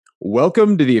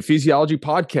Welcome to the Ecclesiology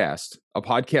Podcast, a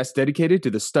podcast dedicated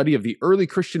to the study of the early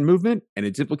Christian movement and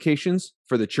its implications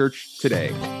for the church today.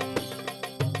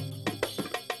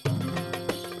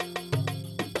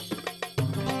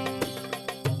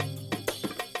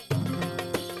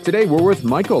 Today, we're with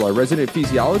Michael, our resident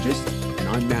ecclesiologist, and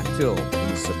I'm Matt Till in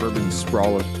the suburban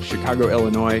sprawl of Chicago,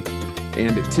 Illinois.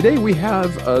 And today we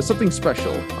have something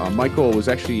special. Michael was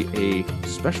actually a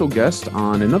special guest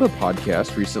on another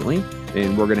podcast recently,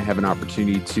 and we're going to have an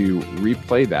opportunity to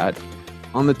replay that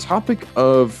on the topic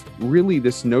of really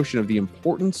this notion of the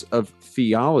importance of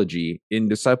theology in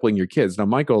discipling your kids. Now,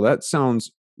 Michael, that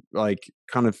sounds like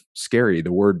kind of scary,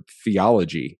 the word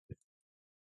theology.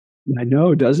 I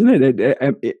know, doesn't it?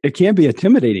 It can be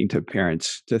intimidating to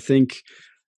parents to think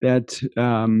that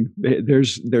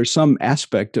there's some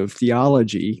aspect of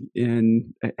theology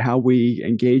in how we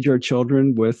engage our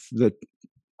children with the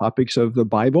topics of the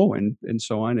Bible and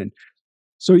so on. And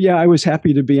so, yeah, I was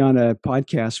happy to be on a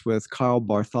podcast with Kyle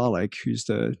Bartholic, who's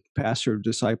the pastor of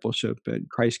discipleship at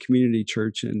Christ Community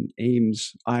Church in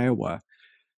Ames, Iowa.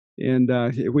 And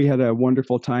we had a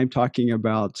wonderful time talking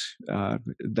about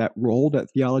that role that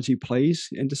theology plays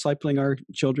in discipling our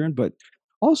children, but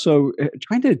also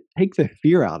trying to take the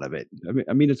fear out of it.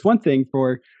 I mean, it's one thing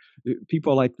for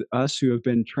people like us who have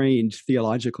been trained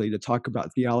theologically to talk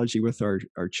about theology with our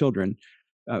children.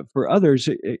 For others,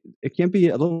 it can be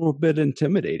a little bit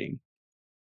intimidating.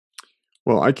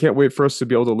 Well, I can't wait for us to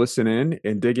be able to listen in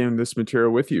and dig in this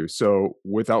material with you. So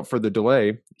without further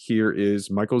delay, here is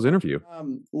Michael's interview.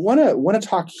 Want to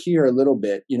talk here a little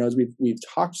bit, as we've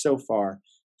talked so far,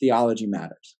 theology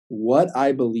matters. What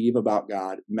I believe about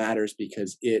God matters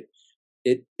because it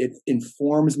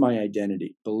informs my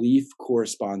identity. Belief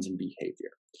corresponds in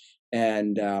behavior.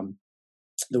 And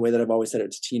the way that I've always said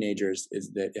it to teenagers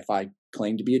is that if I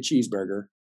claim to be a cheeseburger,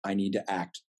 I need to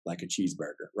act like a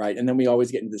cheeseburger, right? And then we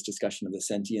always get into this discussion of the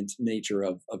sentient nature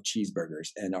of cheeseburgers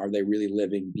and are they really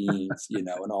living beings, and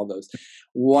all those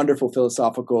wonderful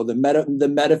philosophical, the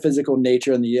metaphysical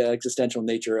nature and the existential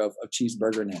nature of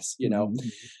cheeseburgerness,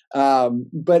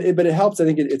 But it helps. I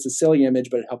think it's a silly image,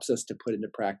 but it helps us to put into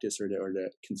practice or to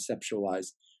conceptualize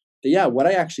that, what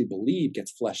I actually believe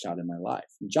gets fleshed out in my life.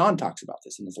 And John talks about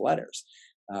this in his letters.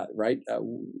 Right?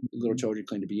 Little children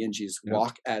claim to be in Jesus,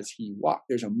 walk as he walked.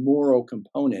 There's a moral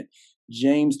component.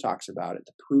 James talks about it.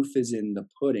 The proof is in the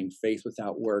pudding. Faith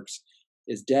without works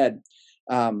is dead.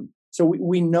 So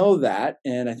we know that,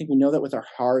 and I think we know that with our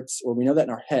hearts, or we know that in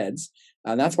our heads,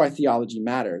 and that's why theology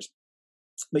matters.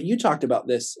 But you talked about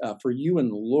this for you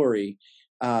and Lori.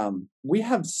 We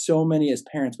have so many, as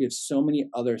parents, we have so many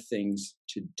other things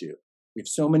to do. We have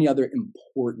so many other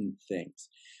important things.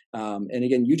 And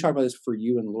again, you talk about this for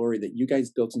you and Lori, that you guys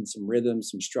built in some rhythms,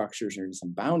 some structures, and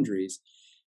some boundaries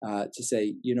to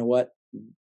say,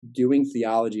 doing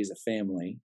theology as a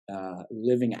family,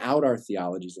 living out our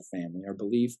theology as a family, our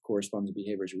belief corresponds to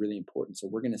behavior is really important. So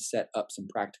we're going to set up some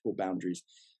practical boundaries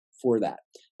for that.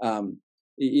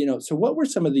 So what were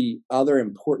some of the other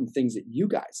important things that you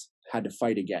guys had to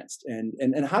fight against?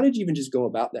 And how did you even just go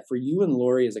about that? For you and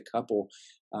Lori as a couple,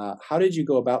 how did you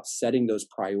go about setting those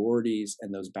priorities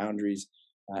and those boundaries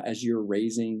as you're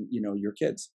raising, your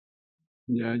kids?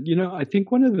 Yeah, I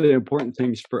think one of the important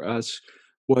things for us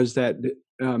was that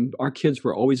our kids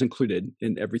were always included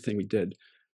in everything we did.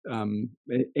 And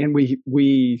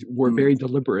we were very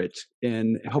deliberate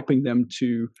in helping them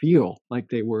to feel like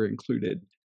they were included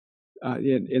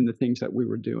in the things that we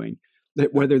were doing.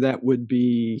 That whether that would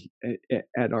be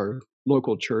at our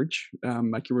local church.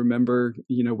 I can remember,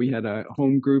 we had a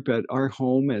home group at our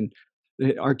home, and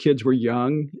our kids were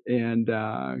young,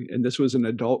 and this was an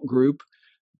adult group.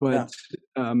 But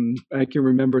I can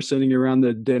remember sitting around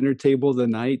the dinner table the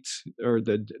night or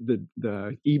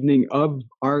the evening of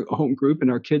our home group, and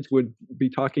our kids would be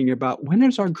talking about, when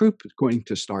is our group going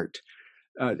to start?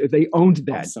 They owned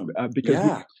that because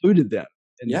we included them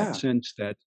in that sense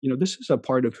that, this is a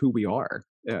part of who we are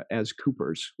as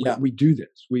Coopers. We do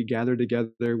this. We gather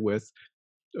together with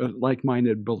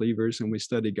like-minded believers, and we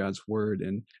study God's word.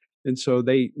 And so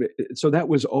that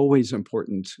was always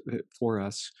important for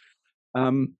us.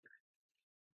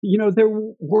 There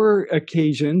were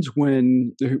occasions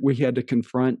when we had to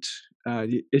confront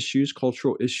issues,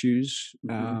 cultural issues.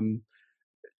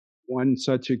 One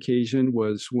such occasion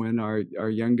was when our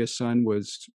youngest son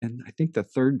was in, I think, the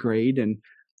third grade, and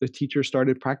the teacher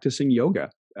started practicing yoga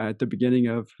at the beginning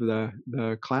of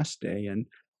the class day.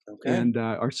 And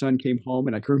our son came home,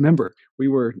 and I can remember we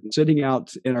were sitting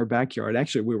out in our backyard.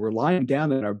 Actually, we were lying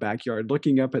down in our backyard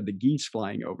looking up at the geese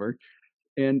flying over.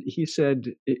 And he said,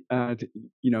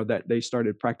 that they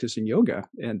started practicing yoga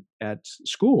and at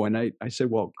school. And I said,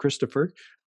 well, Christopher,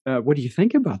 what do you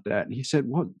think about that? And he said,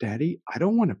 well, Daddy, I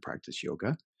don't want to practice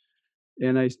yoga.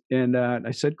 And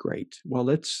I said, great. Well,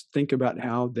 let's think about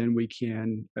how then we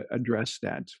can address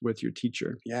that with your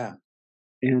teacher. Yeah.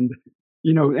 And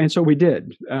and so we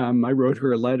did. I wrote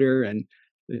her a letter and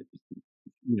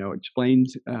explained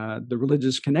the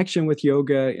religious connection with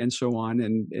yoga and so on,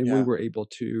 and we Yeah. were able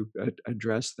to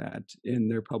address that in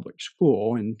their public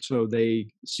school, and so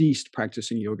they ceased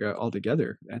practicing yoga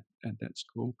altogether at that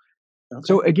school. Okay.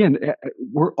 So again, we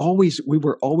were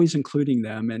always including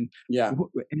them, and Yeah.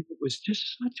 and it was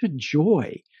just such a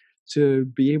joy to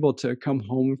be able to come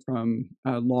home from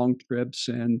long trips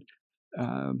and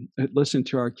listen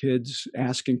to our kids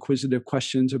ask inquisitive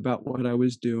questions about what I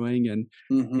was doing,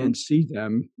 Hmm. and see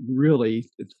them really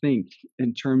think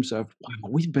in terms of, wow,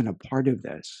 we've been a part of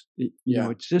this. Yeah.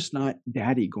 It's just not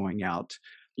Daddy going out to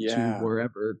Yeah.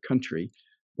 wherever country,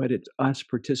 but it's us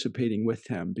participating with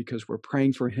him because we're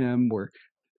praying for him. We're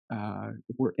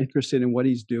interested in what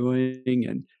he's doing,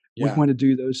 and we Yeah. want to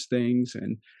do those things.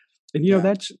 And Yeah.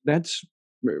 that's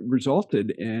resulted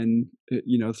in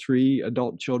 3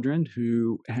 adult children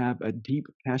who have a deep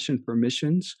passion for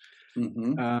missions.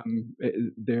 Hmm.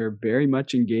 They're very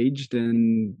much engaged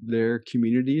in their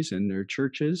communities and their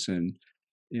churches, and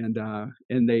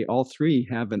they all 3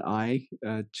 have an eye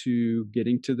to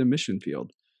getting to the mission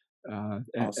field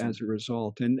Awesome. as a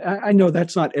result. And I know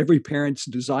that's not every parent's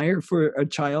desire for a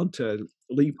child to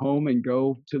leave home and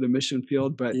go to the mission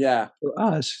field, but Yeah. for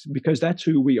us, because that's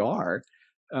who we are,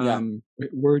 Yeah.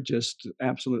 we're just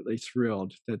absolutely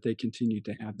thrilled that they continue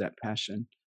to have that passion.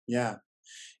 Yeah.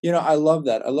 I love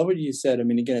that. I love what you said. I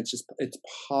mean, again, it's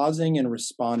pausing and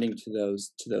responding to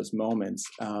those moments.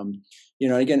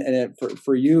 Again, and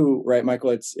for you, right,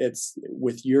 Michael, it's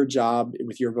with your job,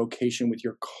 with your vocation, with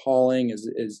your calling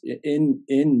is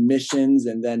in missions,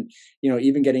 and then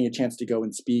even getting a chance to go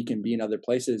and speak and be in other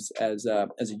places as a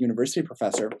university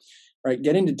professor, right?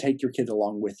 Getting to take your kids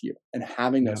along with you and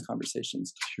having Yeah, those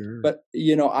conversations. sure. But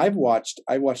I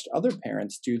watched other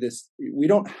parents do this. We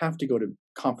don't have to go to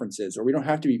conferences, or we don't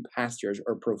have to be pastors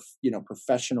or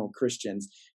professional Christians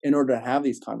in order to have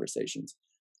these conversations.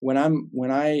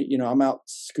 I'm out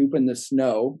scooping the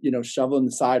snow, shoveling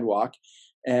the sidewalk,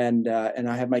 and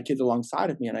I have my kids alongside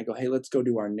of me, and I go, hey, let's go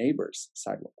do our neighbor's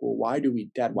sidewalk. Well, why would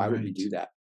we Right. do that?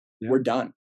 Yeah. We're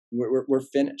done. We're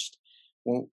finished.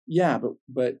 Well, yeah,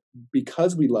 but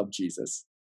because we love Jesus,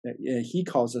 he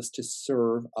calls us to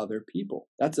serve other people.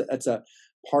 That's a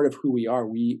part of who we are.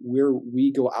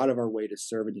 We go out of our way to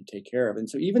serve and to take care of. And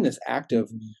so even this act of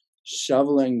Mhm.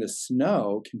 shoveling the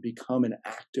snow can become an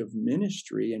act of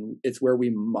ministry, and it's where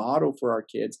we model for our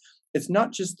kids. It's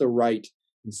not just the right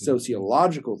Exactly.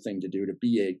 sociological thing to do to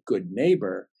be a good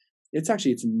neighbor.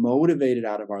 It's motivated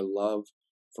out of our love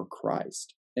for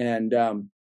Christ. And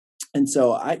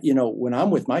so when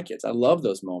I'm with my kids, I love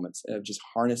those moments of just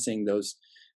harnessing those,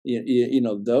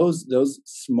 those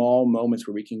small moments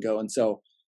where we can go. And so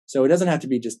it doesn't have to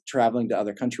be just traveling to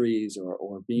other countries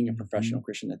or being a professional Mhm.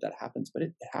 Christian that happens, but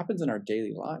it happens in our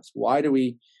daily lives. Why do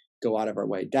we go out of our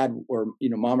way? Dad, or,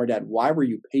 mom or dad, why were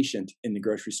you patient in the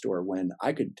grocery store when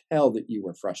I could tell that you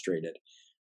were frustrated?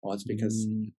 Well, it's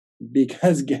Mm,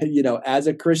 because as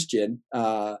a Christian,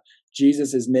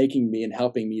 Jesus is making me and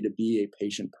helping me to be a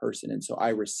patient person, and so I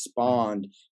yeah, respond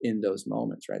in those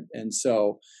moments, right? And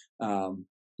so,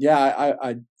 yeah,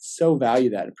 I so value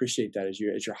that, appreciate that as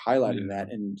you're highlighting yeah,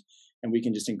 that, and we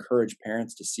can just encourage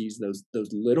parents to seize those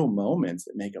little moments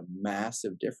that make a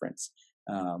massive difference.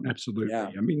 Yeah, absolutely.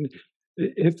 I mean,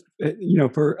 if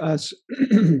for us,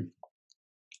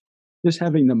 just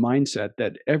having the mindset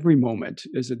that every moment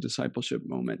is a discipleship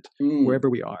moment mm, wherever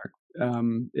we are.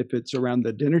 If it's around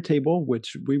the dinner table,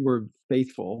 which we were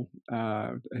faithful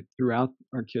throughout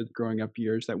our kids growing up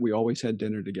years, that we always had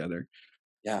dinner together.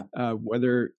 yeah,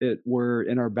 Whether it were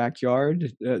in our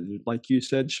backyard, like you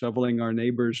said, shoveling our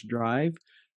neighbor's drive,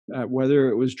 whether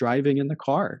it was driving in the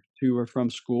car to or from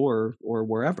school or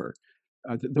wherever.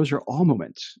 Those are all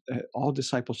moments, all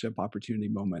discipleship opportunity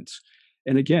moments.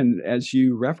 And again, as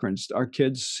you referenced, our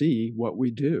kids see what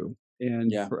we do.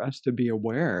 And yeah, for us to be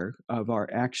aware of our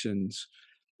actions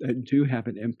that do have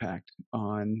an impact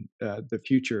on the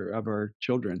future of our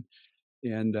children,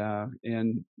 and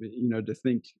to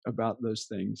think about those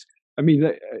things. I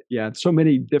mean, yeah, so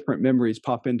many different memories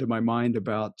pop into my mind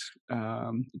about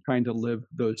trying to live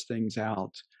those things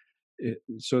out,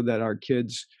 so that our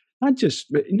kids not just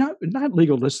not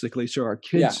legalistically, so our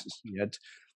yeah, kids see it,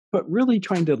 but really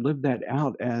trying to live that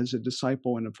out as a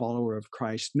disciple and a follower of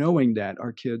Christ, knowing that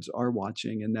our kids are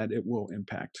watching and that it will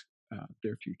impact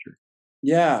their future.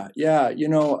 Yeah, yeah.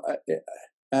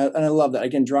 And I love that.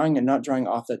 Again, drawing and not drawing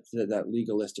off that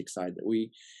legalistic side that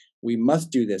we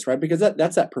must do this, right? Because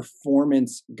that's that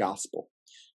performance gospel.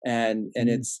 And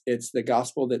Mhm. it's the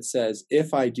gospel that says,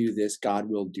 if I do this, God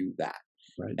will do that.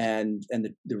 Right. And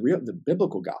the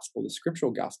biblical gospel, the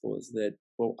scriptural gospel is that,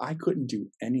 well, I couldn't do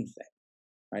anything.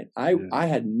 Right. Yeah. I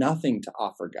had nothing to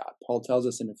offer God. Paul tells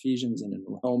us in Ephesians and in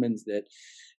Romans that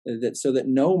so that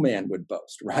no man would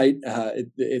boast. Right.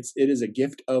 It is a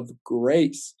gift of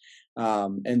grace.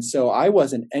 And so I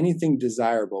wasn't anything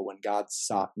desirable when God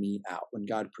sought me out, when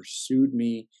God pursued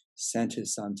me, sent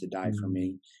his son to die for Mhm.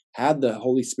 me, had the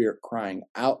Holy Spirit crying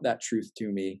out that truth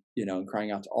to me, and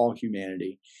crying out to all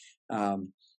humanity.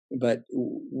 Um, but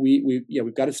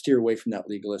we've got to steer away from that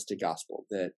legalistic gospel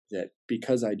that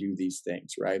because I do these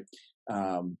things, right?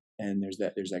 And there's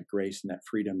that grace and that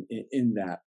freedom in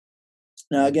that.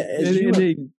 Now Yeah. again, as And, you and have,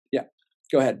 it, yeah,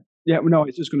 go ahead. yeah, no, I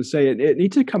was just going to say it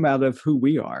needs to come out of who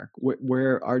we are,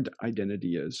 where our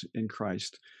identity is in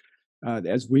Christ,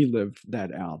 as we live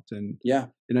that out. Yeah,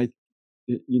 And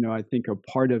I think a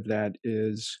part of that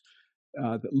is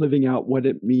living out what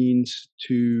it means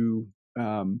to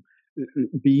um,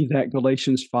 be that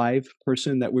Galatians 5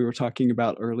 person that we were talking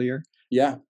about earlier.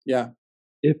 yeah, yeah,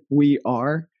 If we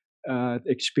are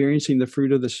experiencing the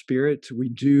fruit of the Spirit, we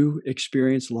do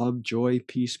experience love, joy,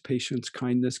 peace, patience,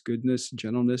 kindness, goodness,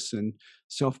 gentleness, and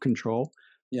self control.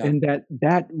 yeah, And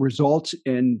that results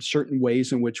in certain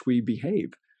ways in which we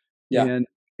behave. yeah, And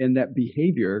and that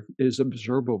behavior is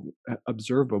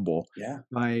observable yeah.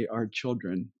 by our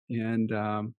children. And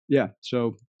yeah,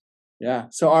 so Yeah.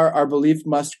 So our belief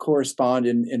must correspond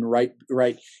in right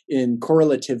in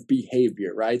correlative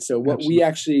behavior, right? So what we absolutely.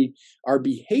 actually our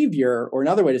behavior, or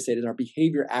another way to say it is our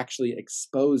behavior actually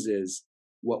exposes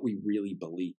what we really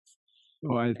believe.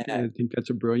 Oh, I think that's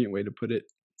a brilliant way to put it.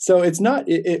 So it's not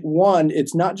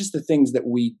it's not just the things that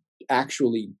we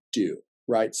actually do,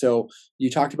 right? So you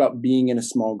talked about being in a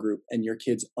small group and your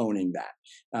kids owning that,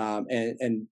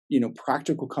 and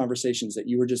practical conversations that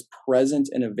you were just present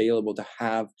and available to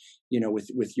have,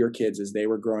 with your kids as they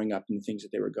were growing up and the things that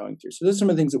they were going through. So those are some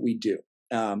of the things that we do,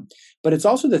 but it's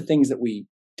also the things that we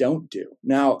don't do.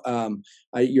 Now,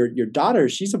 your daughter,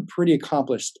 she's a pretty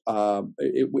accomplished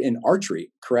in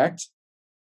archery, correct?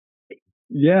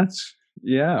 Yes.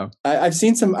 Yeah. I've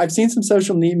seen some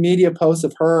social media posts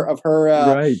of her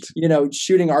Right.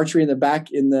 shooting archery in the back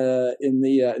in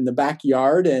the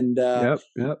backyard, and Yep.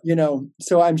 Yep.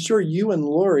 so I'm sure you and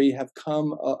Lori have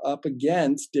come up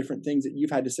against different things that you've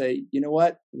had to say, you know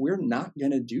what, we're not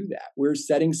going to do that. We're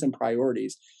setting some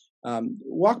priorities.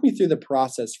 Walk me through the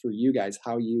process for you guys,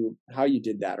 how you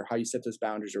did that, or how you set those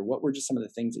boundaries, or what were just some of the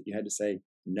things that you had to say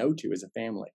no to as a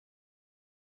family.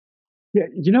 Yeah.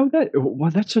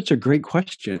 That's such a great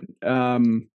question.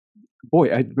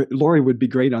 Boy, Lori would be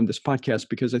great on this podcast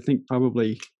because I think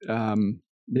probably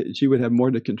she would have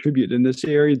more to contribute in this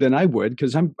area than I would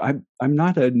because I'm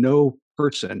not a no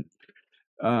person.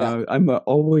 Yeah,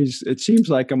 Always. It seems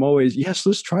like I'm always yes.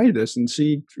 Let's try this and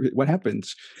see what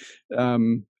happens.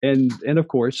 And of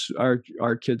course,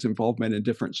 our kids' involvement in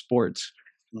different sports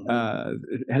hmm,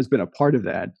 has been a part of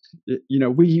that.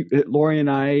 Lori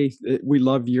and I, we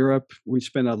love Europe. We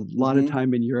spent a lot of hmm,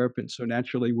 time in Europe, and so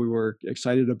naturally we were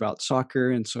excited about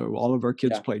soccer, and so all of our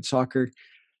kids yeah, played soccer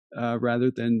rather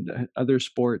than other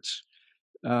sports.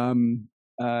 Um,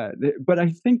 but I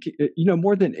think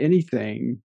more than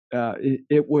anything,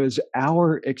 it was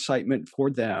our excitement for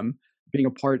them being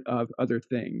a part of other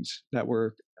things that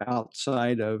were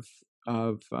outside of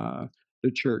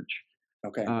the church.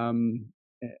 okay, Um,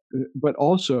 but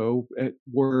also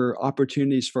were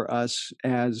opportunities for us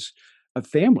as a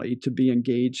family to be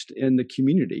engaged in the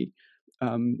community,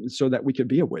 so that we could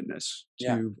be a witness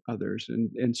yeah, to others.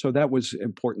 And so that was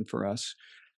important for us.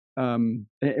 And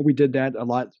we did that a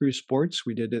lot through sports.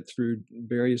 We did it through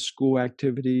various school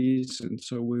activities. And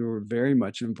so we were very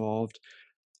much involved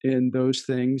in those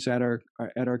things at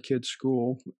our kids'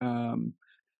 school.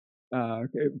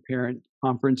 Parent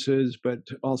conferences, but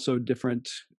also different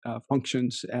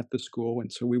functions at the school.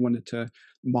 And so we wanted to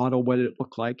model what it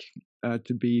looked like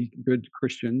to be good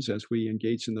Christians as we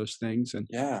engaged in those things. And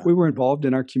yeah, we were involved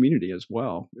in our community as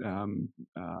well, in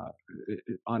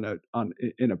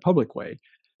a public way,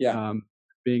 yeah. um,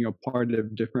 being a part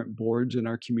of different boards in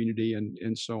our community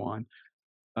and so on.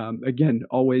 Again,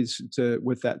 always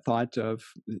with that thought of,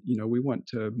 we want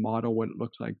to model what it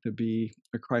looks like to be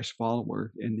a Christ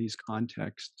follower in these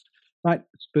contexts, not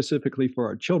specifically for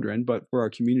our children, but for our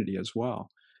community as well.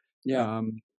 Yeah.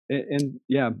 Um, and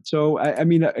yeah, so I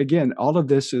mean, again, all of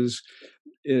this is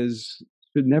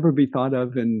should never be thought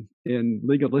of in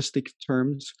legalistic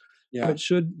terms, Yeah. but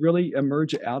should really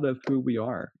emerge out of who we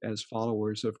are as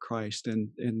followers of Christ, and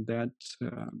that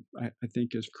I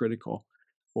think is critical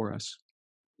for us.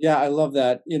 Yeah, I love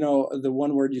that. The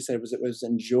one word you said was it was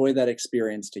enjoy that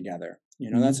experience together.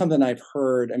 That's Mhm. something I've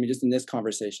heard. I mean, just in this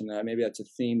conversation, that maybe that's a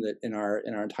theme that in our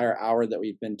entire hour that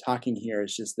we've been talking here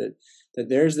is just that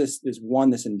there's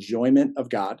this enjoyment of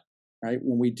God, right?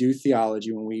 When we do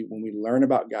theology, when we learn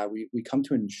about God, we come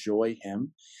to enjoy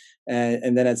Him,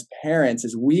 and then as parents,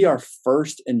 as we are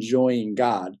first enjoying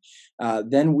God,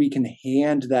 then we can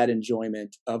hand that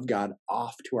enjoyment of God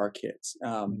off to our kids.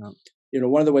 Yeah.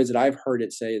 One of the ways that I've heard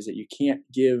it say is that you can't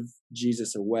give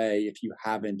Jesus away if you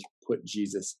haven't put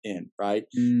Jesus in, right?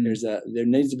 Mm, There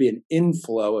needs to be an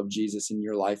inflow of Jesus in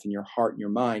your life, in your heart, in your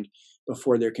mind,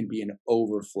 before there can be an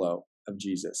overflow of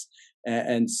Jesus.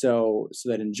 And so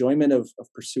that enjoyment of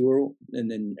pursual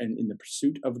and in the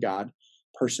pursuit of God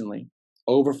personally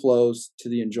overflows to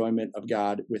the enjoyment of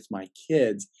God with my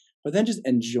kids, but then just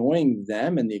enjoying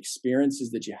them and the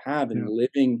experiences that you have and yeah.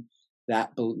 living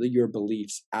your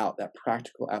beliefs out, that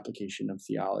practical application of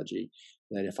theology,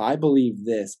 that if I believe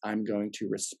this, I'm going to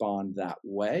respond that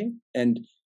way. And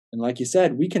like you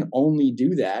said, we can only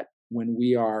do that when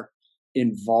we are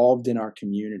involved in our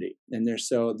community. And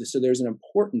there's an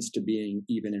importance to being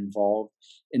even involved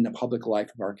in the public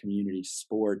life of our community,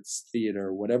 sports,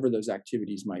 theater, whatever those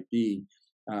activities might be.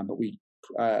 But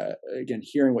again,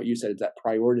 hearing what you said, is that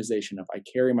prioritization of I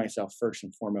carry myself first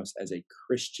and foremost as a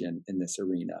Christian in this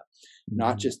arena,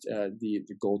 not Mhm. just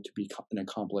the goal to be an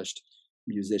accomplished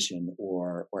musician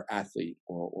or athlete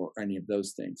or any of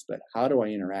those things, but how do I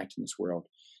interact in this world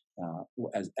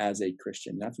as a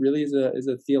Christian? That really is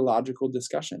a theological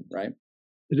discussion, right?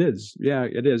 It is. Yeah,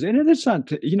 it is. And it is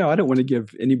not, I don't want to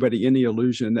give anybody any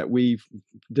illusion that we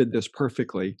did this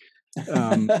perfectly.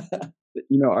 Um,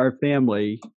 our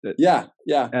family, Yeah,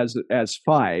 yeah, as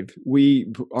five,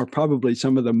 are probably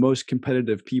some of the most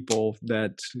competitive people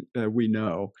that we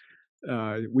know.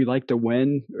 We like to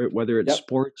win, whether it's yep.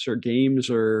 sports or games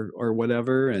or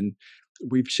whatever, and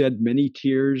we've shed many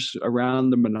tears around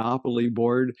the Monopoly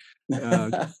board,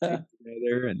 playing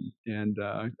together and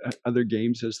other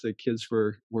games as the kids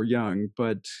were young.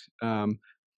 But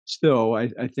still,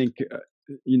 I think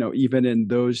even in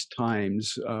those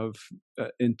times of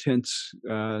intense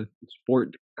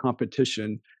sport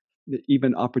competition,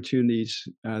 even opportunities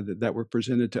that were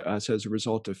presented to us as a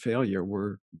result of failure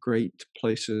were great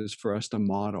places for us to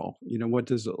model. What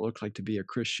does it look like to be a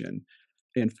Christian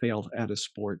and fail at a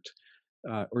sport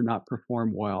or not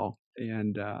perform well?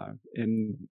 And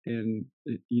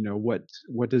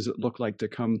what does it look like to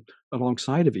come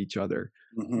alongside of each other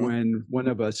Hmm. when one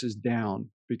of us is down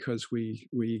because we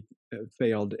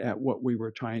failed at what we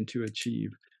were trying to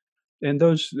achieve? And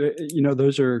those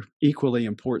are equally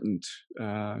important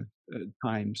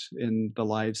times in the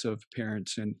lives of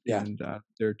parents and Yeah,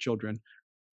 their children.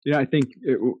 Yeah, I think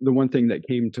the one thing that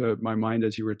came to my mind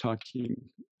as you were talking,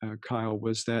 Kyle,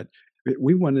 was that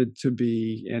we wanted to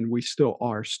be, and we still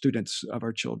are, students of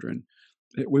our children.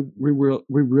 We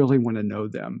really want to know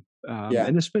them, yeah,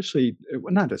 and especially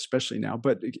well, not especially now,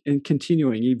 but in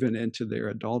continuing even into their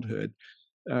adulthood,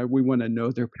 we want to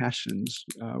know their passions,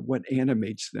 what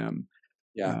animates them,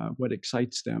 yeah, what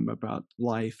excites them about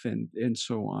life and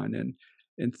so on,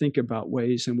 and think about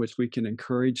ways in which we can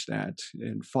encourage that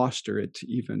and foster it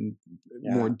even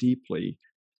more yeah. deeply.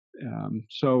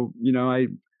 So I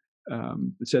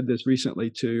said this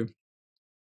recently to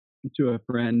a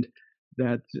friend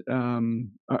that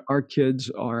our kids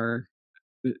are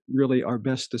really our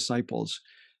best disciples,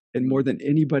 and more Mm, than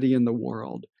anybody in the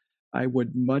world, I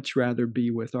would much rather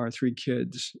be with our three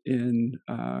kids in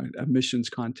a missions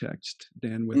context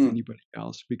than with mm, anybody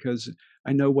else, because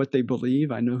I know what they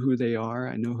believe, I know who they are,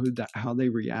 I know how they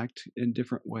react in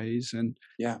different ways,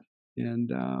 yeah.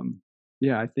 and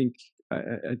yeah, I think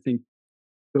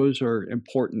those are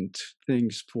important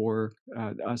things for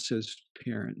us as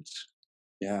parents.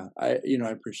 Yeah, I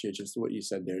appreciate just what you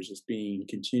said there, is just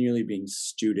continually being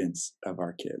students of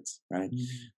our kids, right?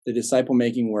 Mhm. The disciple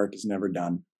making work is never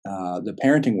done. The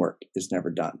parenting work is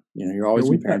never done. You're Yeah, always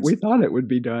we be thought we parents. thought it would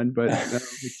be done, but no,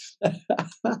 it's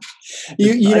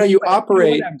you you know you but you know what?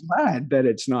 operate. I'm glad that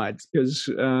it's not, 'cause,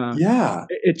 Yeah,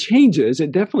 it changes,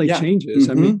 it definitely yeah, changes.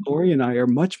 I mean, hmm, Lori and I are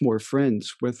much more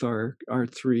friends with our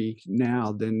 3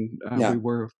 now than, we yeah,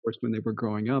 were, of course, when they were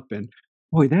growing up, and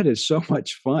boy, that is so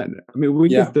much fun. I mean, we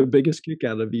yeah, get the biggest kick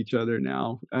out of each other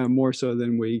now, more so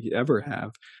than we ever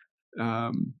have.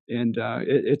 And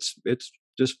it's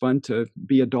just fun to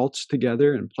be adults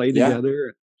together and play yeah,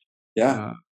 together, Yeah.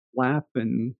 uh, lap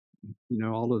and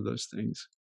all of those things.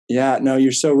 Yeah, no,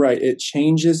 you're so right. It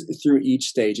changes through each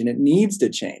stage and it needs to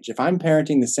change. If I'm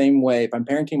parenting the same way, if I'm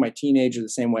parenting my teenager the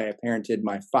same way I parented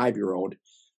my 5-year-old,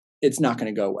 it's not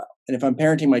going to go well. And if I'm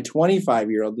parenting my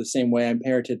 25-year-old the same way I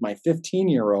parented my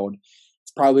 15-year-old,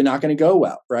 it's probably not going to go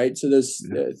well, right? So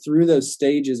Yeah. through those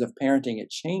stages of parenting, it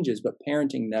changes, but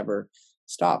parenting never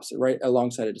stops, right?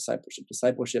 Alongside of discipleship.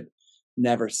 Discipleship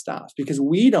never stops because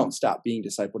we don't stop being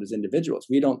discipled as individuals.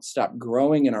 We don't stop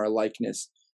growing in our likeness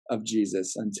of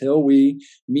Jesus until we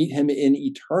meet him in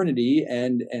eternity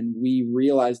and we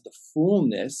realize the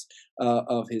fullness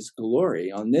of his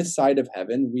glory. On this side of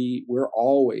heaven, we're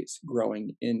always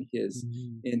growing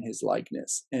Mhm. in his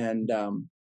likeness. And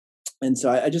so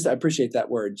I appreciate that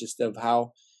word, just of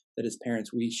how that as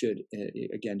parents we should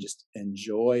again just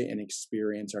enjoy and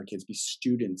experience our kids, be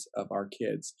students of our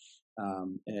kids,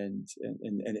 and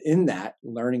in that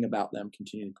learning about them,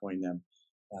 continue pointing them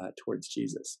towards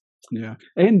Jesus. Yeah.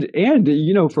 And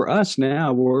for us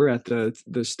now, we're at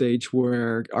the stage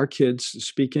where our kids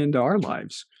speak into our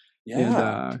lives. And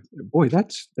Yeah, boy,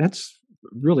 that's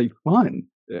really fun.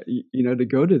 To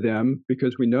go to them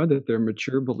because we know that they're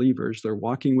mature believers. They're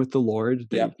walking with the Lord.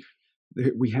 yep,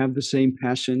 We have the same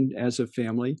passion as a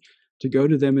family. To go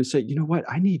to them and say, you know what,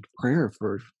 I need prayer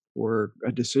for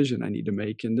a decision I need to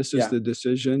make, and this is yeah, the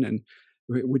decision. And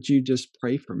would you just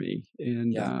pray for me?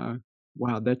 And yeah.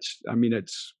 wow, I mean,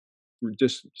 it's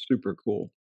just super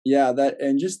cool. Yeah, that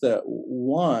and just the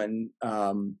one,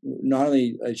 not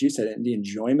only as you said, the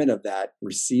enjoyment of that,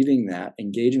 receiving that,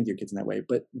 engaging with your kids in that way,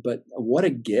 but what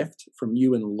a gift from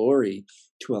you and Lori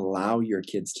to allow your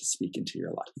kids to speak into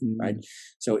your life, right? Mm,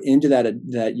 So into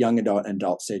that young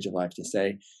adult stage of life to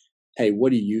say, "Hey,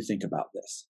 what do you think about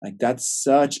this?" Like that's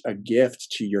such a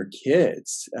gift to your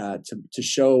kids to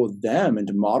show them and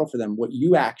to model for them what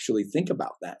you actually think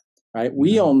about them, right?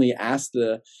 We yeah. only ask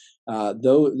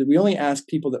though we only ask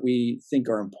people that we think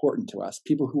are important to us,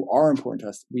 people who are important to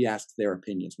us. We ask their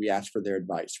opinions, we ask for their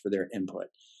advice, for their input,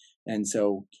 and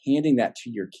so handing that to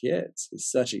your kids is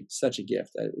such a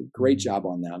gift. Great Mm, job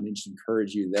on that. I mean, just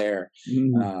encourage you there.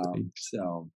 thanks.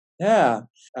 So yeah,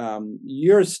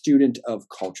 you're a student of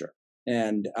culture,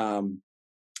 and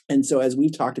so as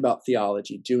we've talked about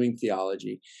theology, doing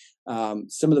theology,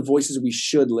 some of the voices we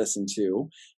should listen to.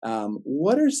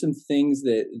 What are some things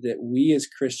that we as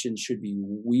Christians should be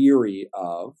weary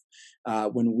of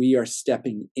when we are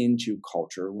stepping into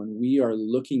culture, when we are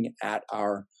looking at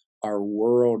our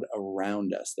world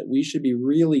around us? That we should be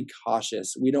really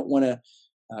cautious. We don't want to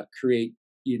create.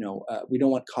 We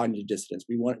don't want cognitive dissonance.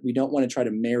 We don't want to try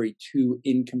to marry two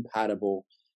incompatible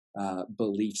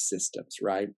belief systems,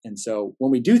 right? And so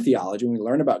when we do theology, when we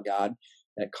learn about God,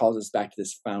 that calls us back to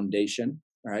this foundation,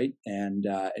 right? And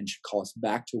should call us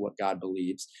back to what God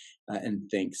believes and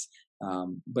thinks.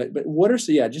 But what are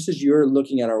just as you're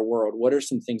looking at our world, what are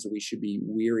some things that we should be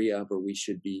weary of or we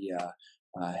should be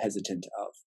hesitant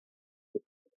of?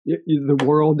 The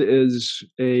world is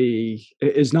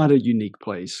not a unique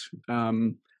place.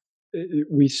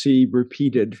 We see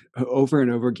repeated over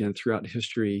and over again throughout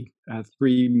history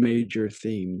three major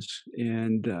themes,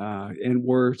 and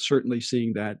we're certainly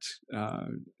seeing that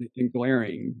in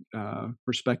glaring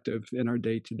perspective in our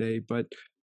day to day. But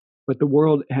the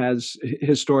world has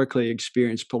historically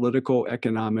experienced political,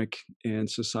 economic, and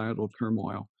societal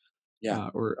turmoil Yeah,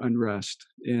 or unrest,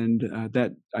 and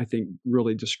that I think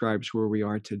really describes where we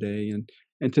are today.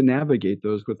 And to navigate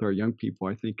those with our young people,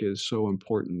 I think is so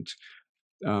important.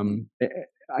 mm,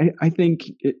 I think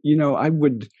I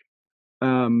would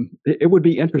it would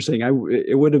be interesting.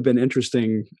 It would have been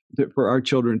interesting for our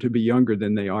children to be younger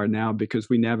than they are now because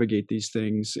we navigate these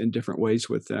things in different ways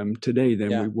with them today than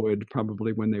we yeah, would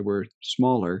probably when they were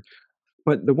smaller.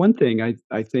 But the one thing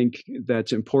I think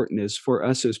that's important is for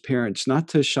us as parents not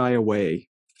to shy away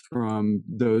from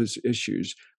those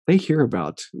issues. They hear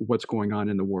about what's going on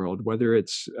in the world, whether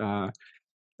it's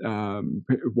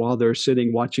while they're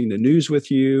sitting watching the news with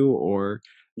you or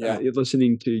yeah,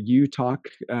 listening to you talk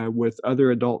with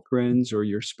other adult friends or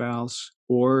your spouse,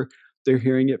 or they're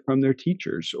hearing it from their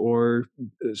teachers or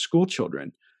school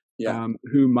children yeah,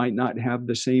 who might not have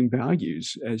the same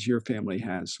values as your family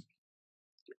has.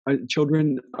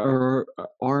 Children are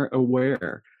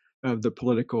aware of the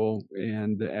political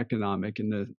and the economic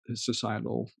and the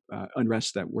societal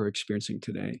unrest that we're experiencing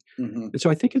today. hmm, And so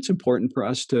I think it's important for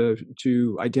us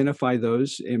to identify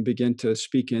those and begin to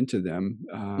speak into them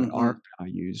hmm, our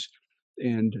values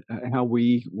and how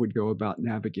we would go about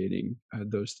navigating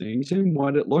those things and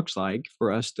what it looks like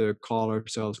for us to call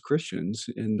ourselves Christians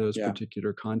in those yeah,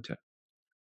 particular contexts.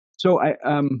 So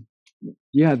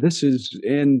Yeah, this is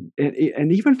and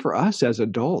even for us as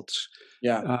adults,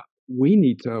 Yeah. uh, we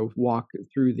need to walk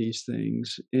through these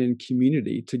things in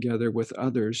community together with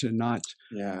others and not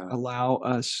Yeah. allow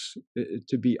us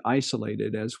to be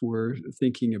isolated as we're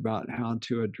thinking about how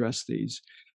to address these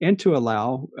and to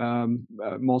allow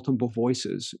multiple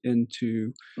voices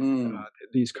into Mm.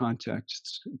 these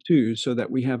contexts too, so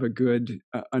that we have a good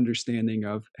understanding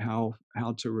of how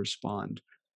to respond.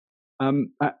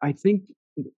 I think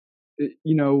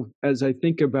as I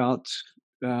think about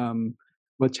um,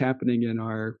 what's happening in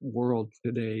our world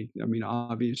today, I mean,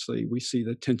 obviously, we see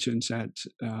the tensions that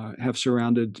have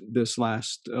surrounded this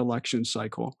last election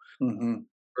cycle. Hmm.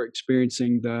 We're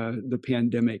experiencing the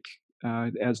pandemic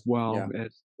as well Yeah.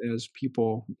 as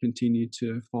people continue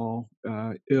to fall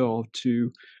ill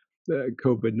to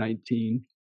COVID-19,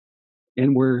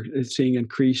 and we're seeing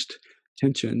increased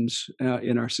tensions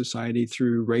in our society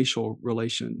through racial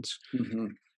relations. Hmm.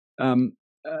 um,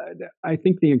 I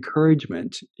think the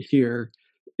encouragement here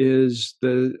is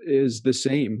the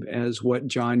same as what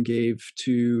John gave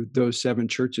to those seven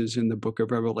churches in the Book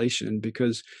of Revelation,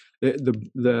 because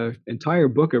the entire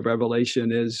Book of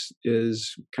Revelation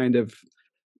is kind of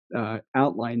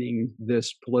outlining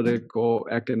this political,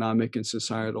 economic, and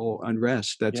societal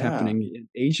unrest that's Yeah. happening in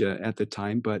Asia at the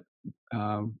time, but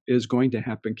is going to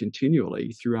happen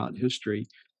continually throughout history.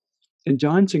 And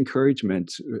John's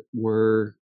encouragement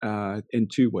were in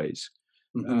two ways.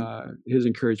 Hmm. His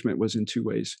encouragement was in two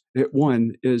ways.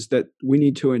 One is that we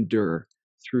need to endure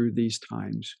through these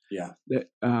times. Yeah. That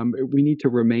we need to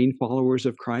remain followers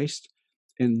of Christ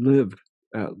and live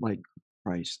like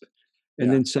Christ. And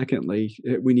Yeah. then, secondly,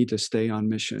 we need to stay on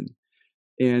mission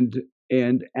and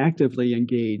and actively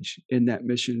engage in that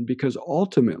mission, because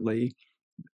ultimately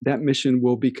that mission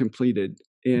will be completed.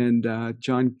 And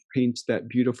John paints that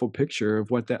beautiful picture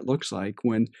of what that looks like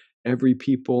when every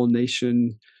people,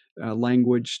 nation,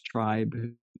 language, tribe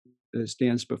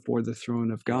stands before the throne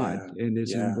of God Yeah. and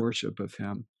is in Yeah. worship of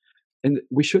Him. And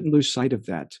we shouldn't lose sight of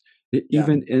that, Yeah.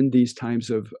 even in these times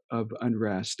of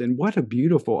unrest. And what a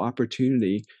beautiful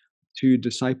opportunity to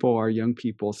disciple our young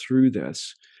people through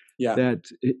this. Yeah. That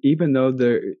even though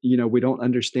we don't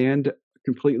understand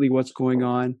completely what's going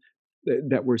on,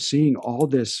 that we're seeing all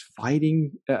this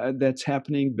fighting that's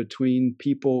happening between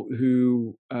people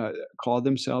who call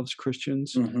themselves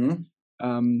Christians. Hmm.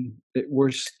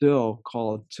 We're still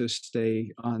called to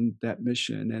stay on that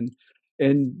mission,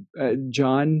 and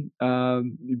John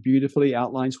beautifully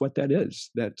outlines what that is.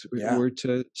 That Yeah. we're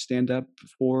to stand up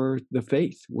for the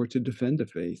faith, we're to defend the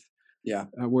faith, Yeah.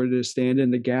 we're to stand in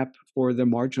the gap for the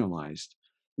marginalized,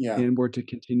 Yeah. and we're to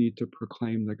continue to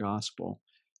proclaim the gospel.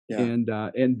 Yeah.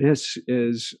 And this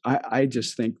is, I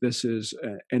just think this is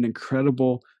an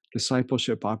incredible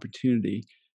discipleship opportunity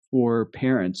for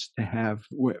parents to have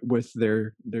with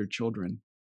their children.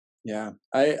 Yeah,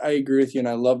 I agree with you, and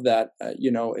I love that. As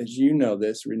you know,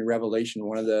 this in Revelation,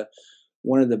 one of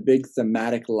the big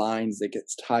thematic lines that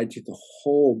gets tied to the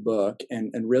whole book,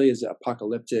 and really as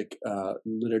apocalyptic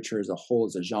literature as a whole,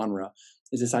 as a genre,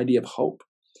 is this idea of hope.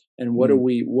 And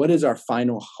Mm, what is our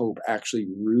final hope actually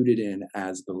rooted in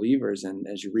as believers? And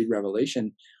as you read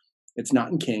Revelation, it's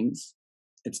not in kings,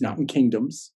 it's yeah, not in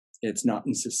kingdoms, it's not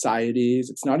in societies,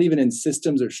 it's not even in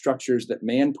systems or structures that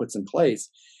man puts in place.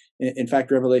 In fact,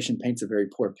 Revelation paints a very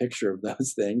poor picture of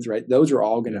those things, right? Those are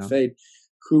all going to yeah, fade.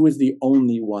 Who is the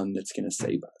only one that's going to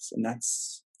save us? And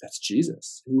that's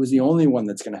Jesus. Who is the only one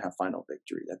that's going to have final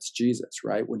victory? That's Jesus,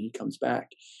 right? When he comes back.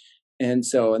 And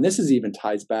so, and this is even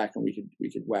ties back, and we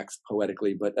could wax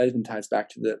poetically, but that even ties back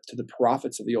to the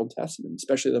prophets of the Old Testament,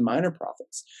 especially the minor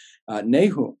prophets.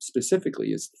 Nahum specifically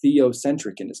is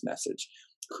theocentric in his message.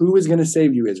 Who is going to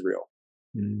save you, Israel?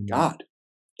 mm, God.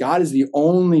 God is the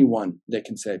only one that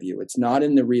can save you. It's not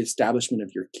in the reestablishment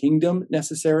of your kingdom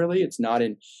necessarily. It's not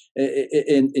in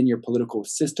your political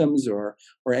systems or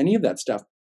any of that stuff.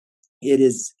 It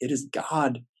is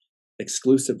God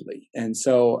exclusively. And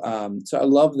so I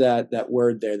love that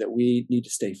word there, that we need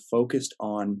to stay focused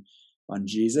on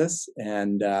Jesus,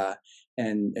 and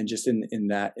just in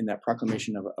that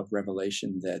proclamation of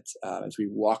Revelation, that as we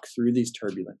walk through these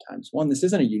turbulent times. One, this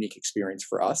isn't a unique experience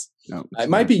for us. no, It it's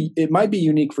might not. be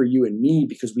unique for you and me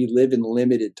because we live in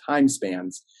limited time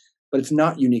spans, but it's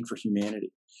not unique for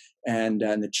humanity. And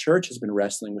the church has been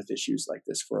wrestling with issues like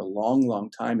this for a long,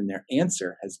 long time, and their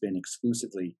answer has been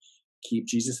exclusively keep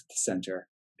Jesus at the center,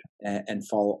 and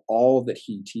follow all that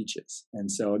he teaches.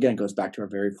 And so again, it goes back to our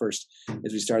very first,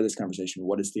 as we started this conversation,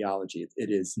 what is theology?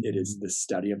 It is Mhm. the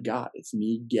study of God. It's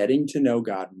me getting to know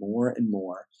God more and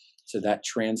more, so that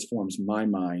transforms my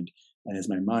mind. And as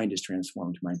my mind is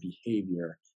transformed, my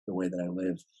behavior, the way that I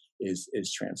live,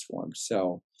 is transformed.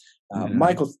 So,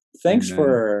 Michael, thanks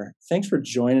for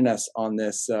joining us on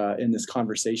this in this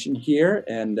conversation here.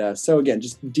 And so again,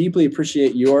 just deeply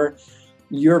appreciate your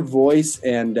voice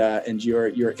and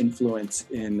your influence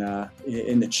in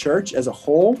the church as a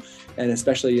whole, and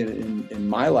especially in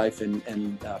my life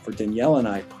and for Danielle and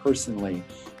I personally,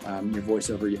 your voice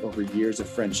over years of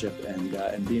friendship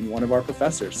and being one of our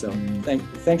professors. So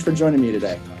thanks for joining me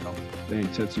today.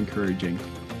 Thanks. That's encouraging.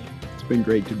 It's been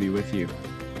great to be with you.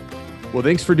 Well,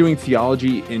 thanks for doing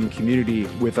theology in community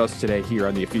with us today here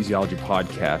on the Ecclesiology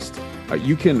podcast.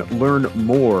 You can learn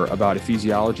more about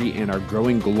ecclesiology and our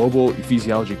growing global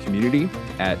ecclesiology community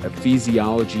at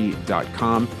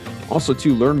ecclesiology.com. Also,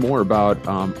 to learn more about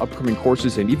upcoming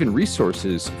courses and even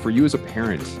resources for you as a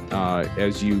parent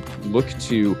as you look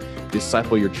to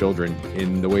disciple your children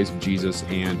in the ways of Jesus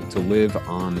and to live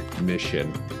on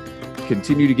mission.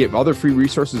 Continue to get other free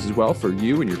resources as well for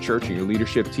you and your church and your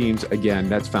leadership teams. Again,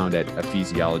 that's found at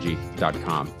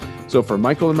ecclesiology.com. So for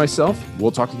Michael and myself,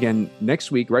 we'll talk again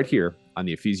next week right here on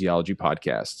the Ecclesiology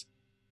podcast.